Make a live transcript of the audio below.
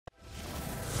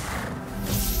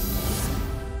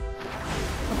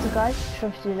up guys,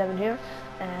 Sharefactory here,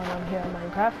 and I'm here on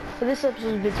Minecraft. So this episode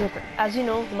is a bit different. As you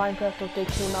know, the Minecraft update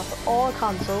came out for all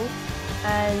consoles,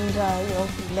 and you know,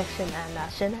 next gen and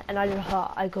last gen. And I just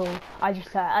thought I'd go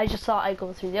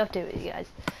through the update with you guys.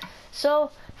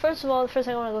 So first of all, the first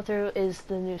thing I want to go through is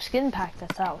the new skin pack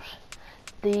that's out.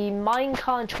 The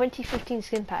Minecon 2015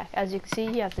 skin pack. As you can see,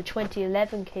 you have the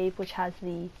 2011 cape, which has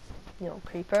the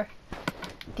creeper.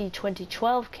 The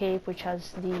 2012 cape, which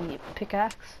has the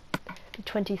pickaxe. The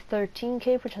 2013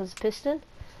 cape, which has the piston.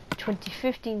 The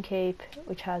 2015 cape,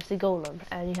 which has the golem.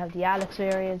 And you have the Alex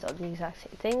variants of the exact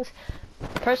same things.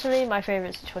 Personally, my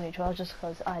favorite is the 2012, just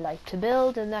because I like to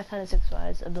build, and that kind of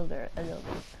signifies a builder a little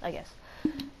bit, I guess.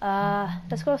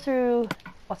 Let's go through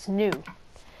what's new.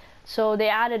 So they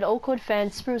added oak wood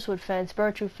fence, spruce wood fence,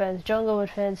 birch wood fence, jungle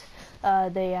wood fence.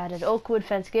 They added oak wood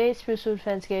fence gate, spruce wood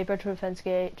fence gate, birch wood fence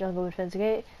gate, jungle wood fence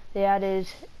gate. They added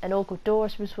an oak wood door,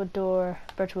 spruce wood door,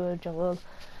 birch wood, jungle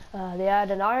wood. They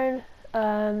added an iron.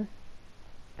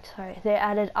 They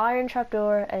added iron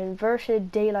trapdoor, an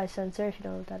inverted daylight sensor, if you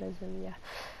don't know what that is. And yeah,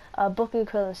 booking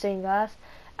quill and stained glass.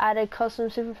 Added custom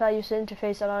superflat user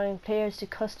interface, allowing players to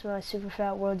customize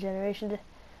superflat world generation.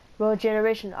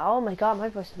 Oh my god, my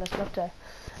voice is messed up there.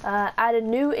 Added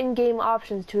new in-game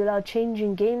options to allow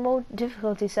changing game mode,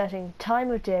 difficulty setting,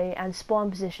 time of day, and spawn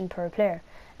position per player,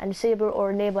 and disable or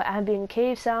enable ambient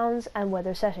cave sounds and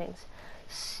weather settings.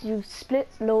 You split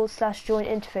load/join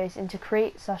interface into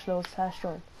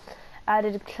create/load/join.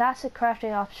 Added classic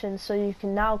crafting options, so you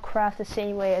can now craft the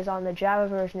same way as on the Java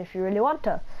version if you really want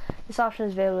to. This option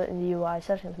is available in the UI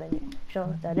settings menu. If you don't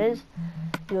know what that is,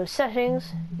 you go to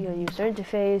settings, you go to user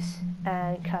interface,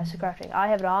 and classic crafting. I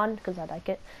have it on because I like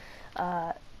it.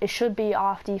 It should be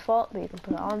off default, but you can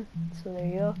put it on. So there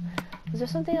you go. Is there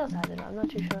something else added? I'm not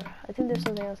too sure. I think there's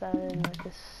something else added in like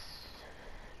this.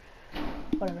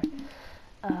 Whatever.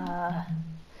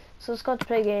 So let's go to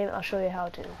play game. I'll show you how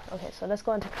to. Okay, so let's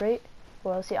go into create.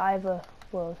 Well, see, I have a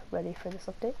world ready for this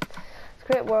update. Let's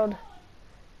create world.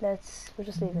 We'll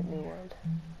just leave it new world.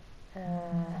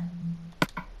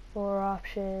 More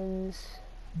options.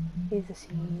 Leave the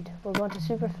seed. We'll go into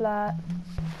super flat.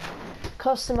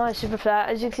 Customize super flat.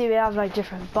 As you can see, we have like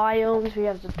different biomes. We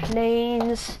have the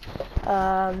plains.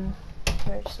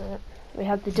 We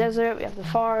have the desert, we have the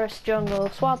forest, jungle,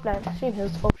 swampland, stream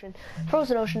hills, ocean,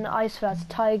 frozen ocean, ice flats,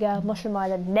 taiga, mushroom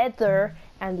island, nether,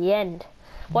 and the end.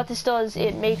 What this does,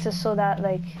 it makes it so that,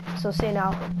 like, so say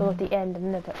now, we'll go at the end and the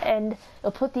nether. End,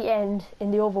 it'll put the end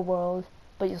in the overworld,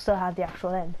 but you'll still have the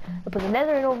actual end. It'll put the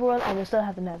nether in overworld, and you'll still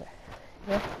have the nether.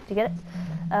 Yeah? Do you get it?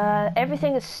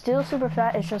 Everything is still super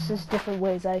flat, it's just in different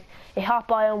ways, like a hot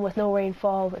biome with no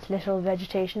rainfall, with little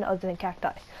vegetation other than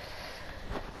cacti.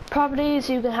 Properties,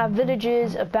 you can have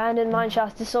villages, abandoned mine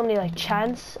shafts. This is only like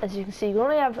chance, as you can see. You can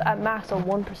only have at max a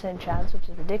 1% chance, which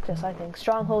is ridiculous, I think.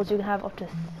 Strongholds, you can have up to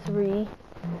 3.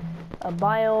 A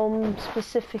biome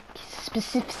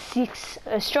specifics,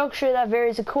 a structure that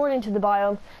varies according to the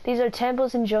biome. These are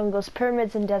temples and jungles,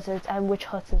 pyramids and deserts, and witch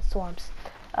huts and swamps.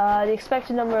 The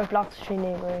expected number of blocks between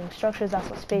neighboring structures, that's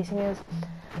what spacing is.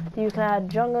 You can add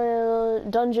jungle,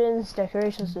 dungeons,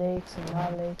 decorations, lakes, and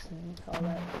lava lakes, and all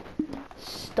that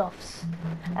stuffs.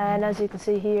 And as you can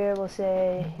see here, we'll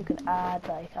say you could add,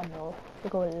 like, I don't know,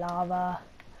 we'll go with lava.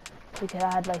 You could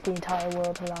add like the entire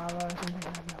world to lava or something, I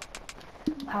don't know.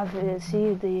 Have it,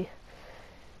 see the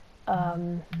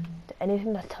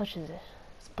anything that touches it,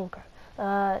 it's bunker.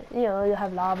 You know, you'll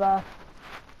have lava.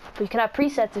 But you can have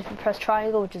presets if you press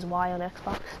triangle, which is Y on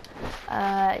Xbox.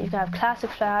 You can have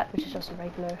classic flat, which is just a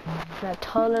regular. You can have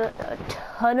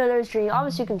tunneler's dream.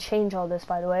 Obviously, you can change all this,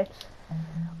 by the way.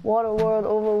 Water world,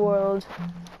 overworld.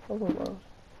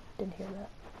 Didn't hear that.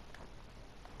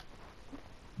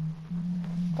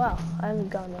 Wow, I haven't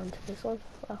gone on to this one.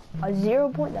 Wow, a 0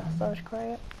 point. That's such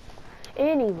crap.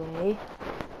 Anyway.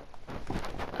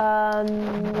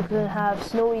 You can have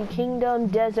Snowy Kingdom,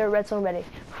 Desert, Redstone Ready.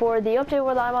 For the update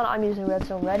world I'm on, I'm using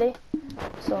Redstone Ready.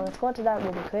 So let's go into that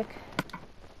really quick.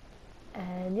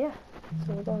 And yeah,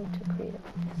 so we're going to create it.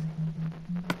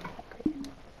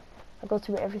 I'll go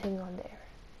through everything on there.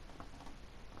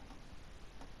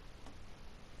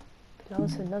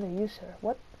 Belongs to another user.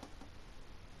 What?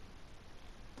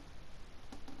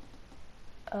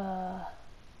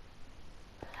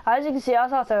 As you can see, I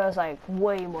thought there was like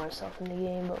way more stuff in the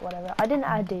game, but whatever. I didn't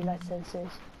add daylight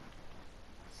sensors.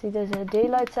 See, there's a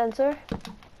daylight sensor.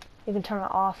 You can turn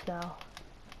it off now.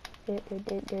 Okay,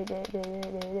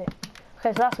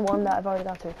 so that's one that I've already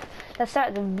gone through. Let's start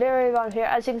at the very bottom here.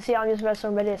 As you can see, I'm using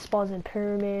redstone ready. It spawns in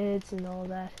pyramids and all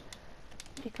that.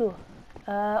 Pretty cool.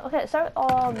 Okay, let's start with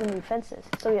all the new fences.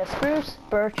 So we have spruce,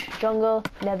 birch, jungle,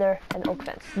 nether, and oak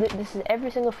fence. This is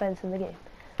every single fence in the game.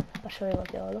 I'll show you what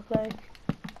they all look like.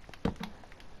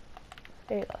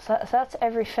 There you go. So that's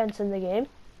every fence in the game.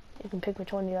 You can pick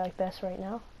which one you like best right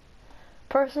now.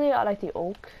 Personally, I like the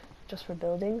oak, just for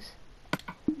buildings.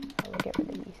 I'll get rid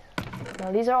of these.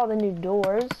 Now these are all the new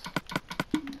doors.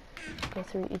 Go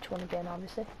through each one again,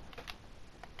 obviously.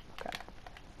 Okay.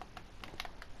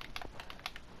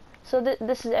 So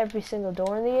this is every single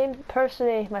door in the game.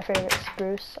 Personally, my favorite is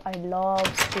spruce. I love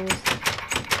spruce.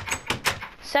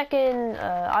 Second,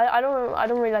 I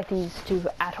don't really like these two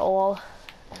at all.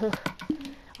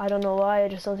 I don't know why. I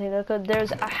just don't think they're good.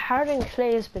 There's a hardened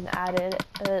clay has been added.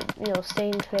 You know,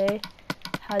 stained clay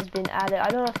has been added. I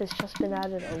don't know if it's just been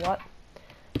added or what,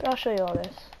 but I'll show you all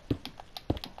this.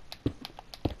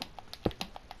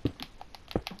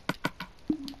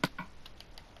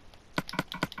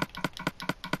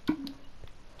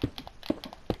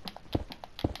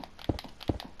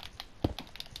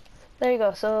 There you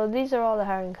go. So these are all the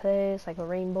hardened clay. It's like a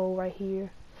rainbow right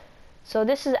here. So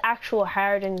this is actual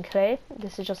hardened clay.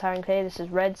 This is just hardened clay. This is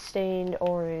red stained,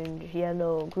 orange,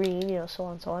 yellow, green, you know, so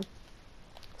on and so on.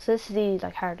 So this is the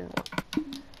like hardened one.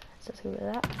 So let's get rid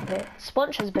of that. Okay,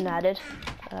 sponge has been added.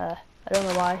 I don't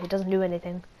know why. It doesn't do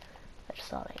anything. I just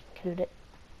thought I'd include it.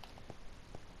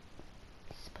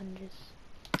 Sponges.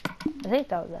 I think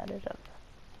that was added.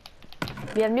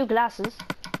 We have new glasses.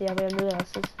 Yeah, we have new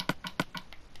glasses.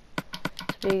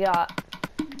 So we got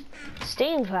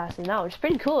stained glass now, which is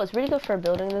pretty cool. It's really good for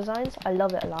building designs. I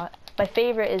love it a lot. My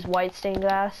favorite is white stained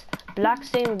glass. Black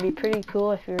stain would be pretty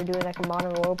cool if you were doing like a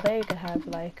modern roleplay. You could have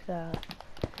like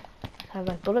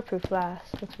bulletproof glass.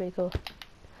 Looks pretty cool.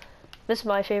 This is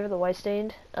my favorite, the white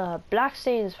stained. Black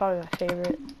stain is probably my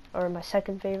favorite, or my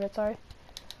second favorite. Sorry.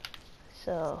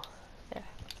 So yeah.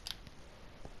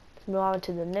 Let's move on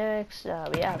to the next.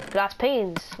 We have glass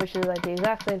panes, which is like the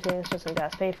exact same thing. It's just a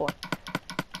glass pane for.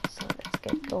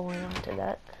 Get going on to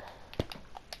that.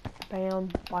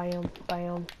 Bam, bam,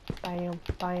 bam, bam,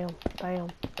 bam, bam,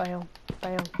 bam,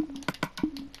 bam.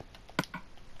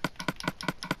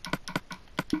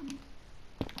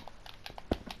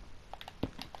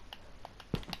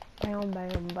 Bam,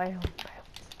 bam, bam, bam.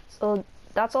 So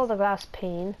that's all the glass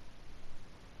pane.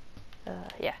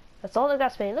 Yeah, that's all the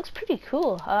glass pane. It looks pretty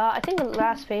cool. I think the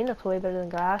glass pane looks way better than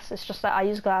glass. It's just that I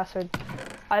use glass for.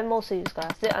 I mostly use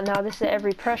glass. Now this is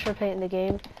every pressure plate in the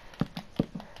game.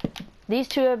 These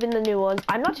two have been the new ones.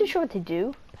 I'm not too sure what they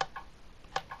do.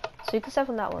 So you can step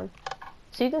on that one.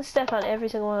 So you can step on every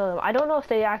single one of them. I don't know if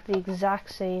they act the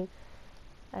exact same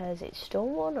as a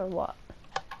stone one or what.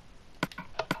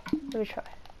 Let me try.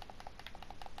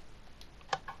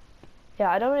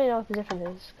 Yeah, I don't really know what the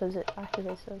difference is because it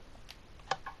activates them.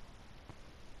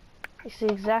 It's the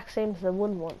exact same as the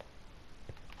wooden one.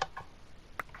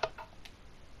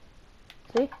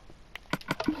 See?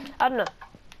 I don't know.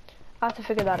 I have to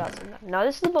figure that out sometime. Now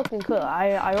this is the book and quill.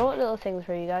 I wrote little things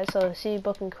for you guys. So see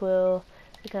book and quill.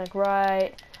 You can like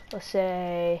write, let's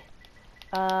say,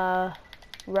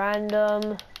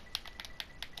 random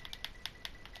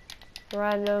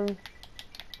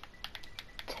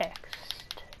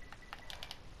text.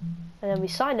 And then we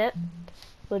sign it.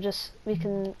 We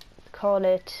can call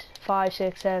it 5,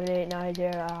 6, 7, 8, 9,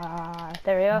 0.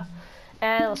 There we go.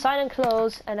 And we'll sign and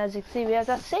close, and as you can see, we have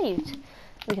that saved.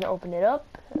 We can open it up,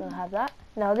 and we'll have that.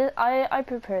 Now, I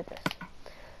prepared this.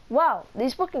 Wow,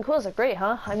 these book and quills are great,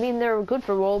 huh? I mean, they're good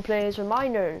for role plays,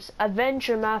 reminders,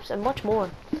 adventure maps, and much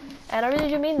more. And I really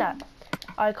do mean that.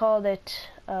 I called it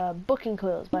Book and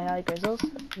Quills by Hi Grizzles.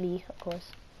 Me, of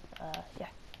course. Yeah.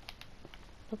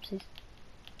 Oopsies.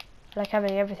 I like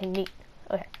having everything neat.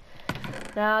 Okay.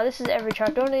 Now, this is every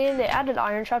trapdoor in the game. They added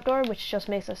iron trapdoor, which just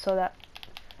makes it so that...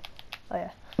 Oh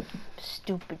yeah,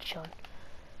 stupid Sean.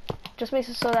 Just makes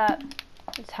it so that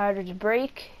it's harder to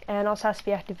break, and also has to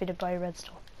be activated by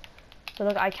redstone. So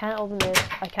look, I can't open this.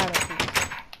 I can't open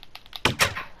this.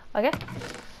 Okay.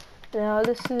 Now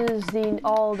this is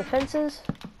all the fences.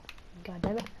 God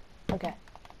damn it. Okay.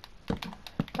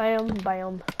 Bam,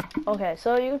 bam. Okay,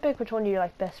 so you can pick which one you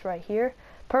like best right here.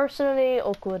 Personally,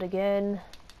 oak wood again.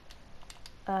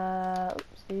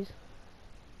 Oopsies.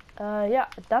 Yeah,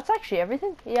 that's actually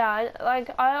everything. Yeah,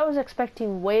 I was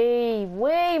expecting way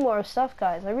more stuff,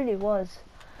 guys. I really was.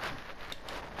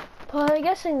 But I'm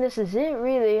guessing this is it,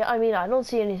 really. I mean, I don't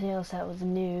see anything else that is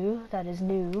new. I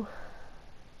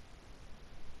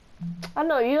don't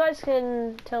know, you guys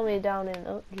can tell me down in...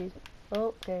 Oh, jeez.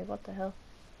 Oh, okay, what the hell?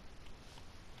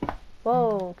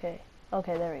 Whoa, okay.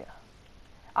 Okay, there we go.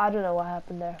 I don't know what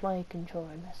happened there. My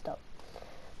controller messed up.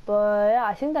 But, yeah,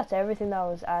 I think that's everything that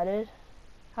was added.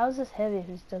 How is this heavy if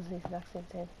it does the exact same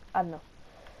thing? I don't know.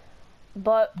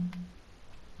 But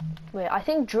wait, I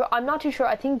think I'm not too sure.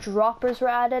 I think droppers were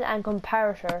added and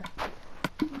comparator.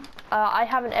 I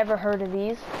haven't ever heard of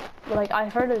these. Like,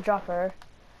 I've heard of the dropper.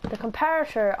 The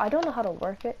comparator, I don't know how to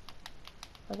work it.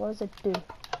 Like, what does it do?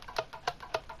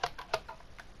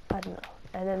 I don't know.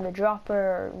 And then the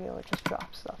dropper, you know, it just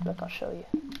drops stuff. Look, I'll show you.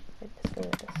 Wait, let's go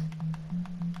with this.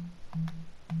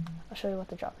 I'll show you what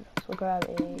the dropper does. We'll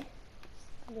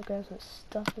grab some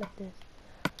stuff like this.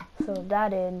 Throw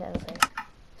that in and say.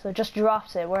 So it just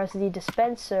drops it. Whereas the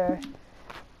dispenser,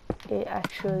 it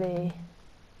actually.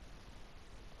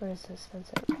 Where is the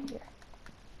dispenser? Right here.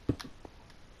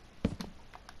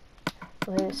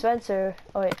 Okay, the dispenser.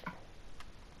 Oh wait.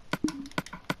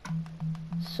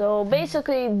 So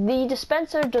basically, the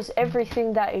dispenser does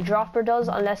everything that a dropper does,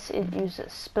 unless it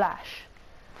uses splash.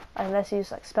 Unless you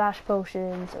use like splash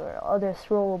potions or other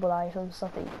throwable items,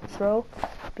 stuff that you can throw.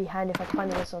 Be handy if I can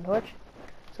find this on Twitch.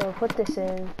 So we'll put this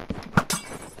in,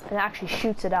 and it actually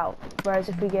shoots it out. Whereas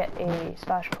if we get a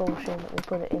splash potion, we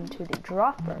put it into the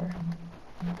dropper.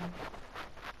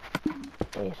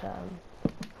 It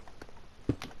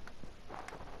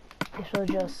will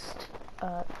just,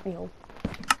 you know,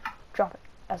 drop it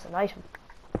as an item.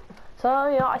 So,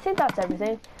 you know, I think that's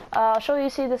everything. I'll show you,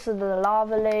 see, this is the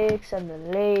lava lakes and the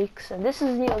lakes, and this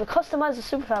is, you know, the customized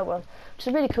super far world, which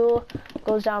is really cool. It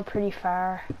goes down pretty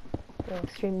far, you know,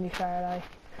 extremely far, like.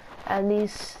 And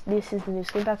this is the new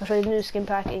skin pack. I'll show you the new skin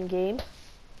pack in game.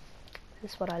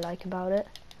 This is what I like about it.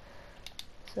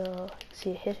 So, you can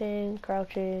see it hitting,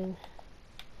 crouching,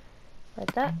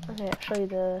 like that. Okay, I'll show you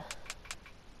the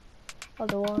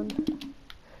other one.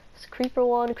 It's creeper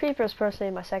one. Creeper is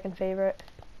personally my second favorite.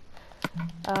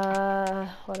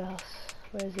 What else?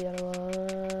 Where's the other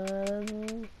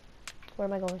one? Where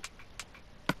am I going?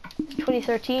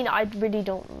 2013. I really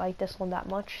don't like this one that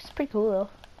much. It's pretty cool though,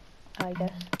 I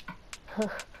guess.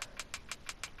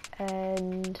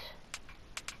 And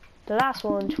the last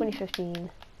one, 2015.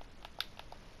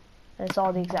 And it's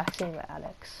all the exact same with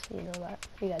Alex. You know that.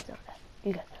 You guys know that.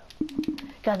 You guys know. You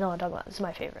guys know what I'm talking about. It's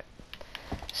my favorite.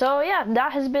 So yeah,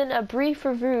 that has been a brief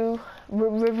review.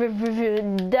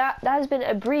 That has been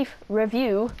a brief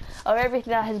review of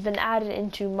everything that has been added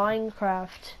into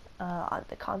Minecraft on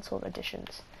the console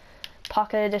editions.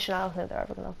 Pocket Edition, I don't think they're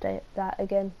ever going to update that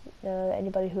again.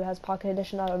 Anybody who has Pocket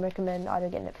Edition, I would recommend either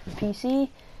getting it for PC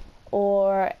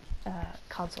or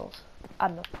consoles. I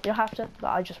don't know. You don't have to, but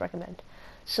I just recommend.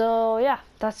 So yeah,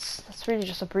 that's really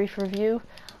just a brief review.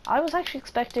 I was actually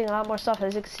expecting a lot more stuff.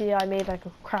 As you can see, I made like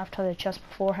a crap ton of chests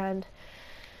beforehand,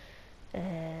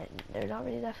 and they're not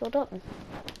really that filled up.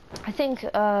 I think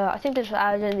they just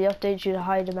added in the update due to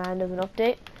high demand of an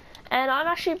update, and I'm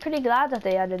actually pretty glad that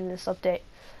they added in this update.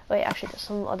 Wait, actually, there's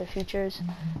some other features.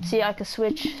 See, I can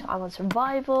switch. I'm on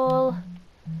survival.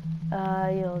 You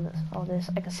know, all this.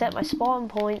 I can set my spawn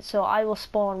point, so I will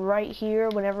spawn right here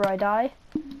whenever I die.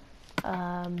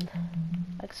 I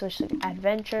can switch to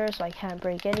adventure, so I can't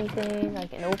break anything. I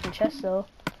can open chests though.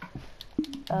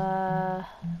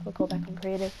 We'll go back on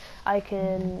creative. I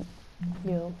can,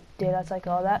 you know, daylight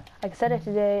cycle, all that. I can set it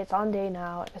today, it's on day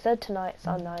now. I can set it tonight, it's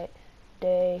on night,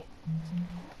 day.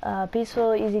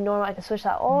 Peaceful, easy, normal. I can switch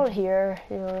that all here.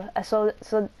 You know, so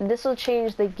this will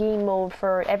change the game mode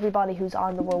for everybody who's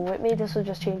on the world with me. This will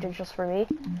just change it just for me.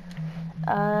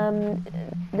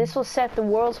 This will set the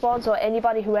world spawn, so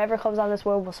anybody whoever comes on this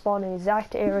world will spawn in the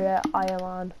exact area I am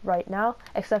on right now,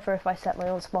 except for if I set my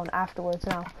own spawn afterwards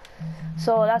now.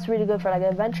 So that's really good for like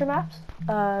adventure maps.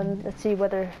 Let's see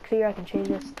whether clear. I can change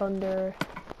this. Thunder.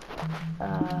 It's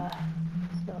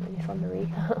not really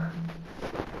thundery.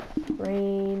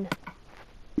 Rain.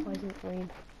 Why isn't it rain?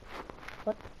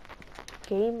 What?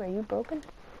 Game? Are you broken?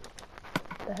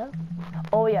 What the hell?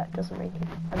 Oh yeah, it doesn't rain here.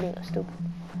 I'm being stupid.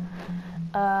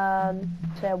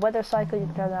 So yeah, weather cycle, you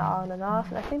can turn that on and off,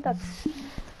 and I think that's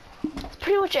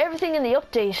pretty much everything in the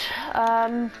update.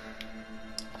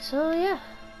 So yeah,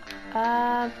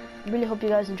 really hope you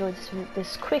guys enjoyed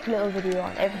this quick little video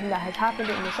on everything that has happened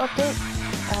in this update.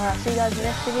 See you guys in the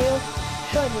next video.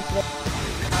 Show you today.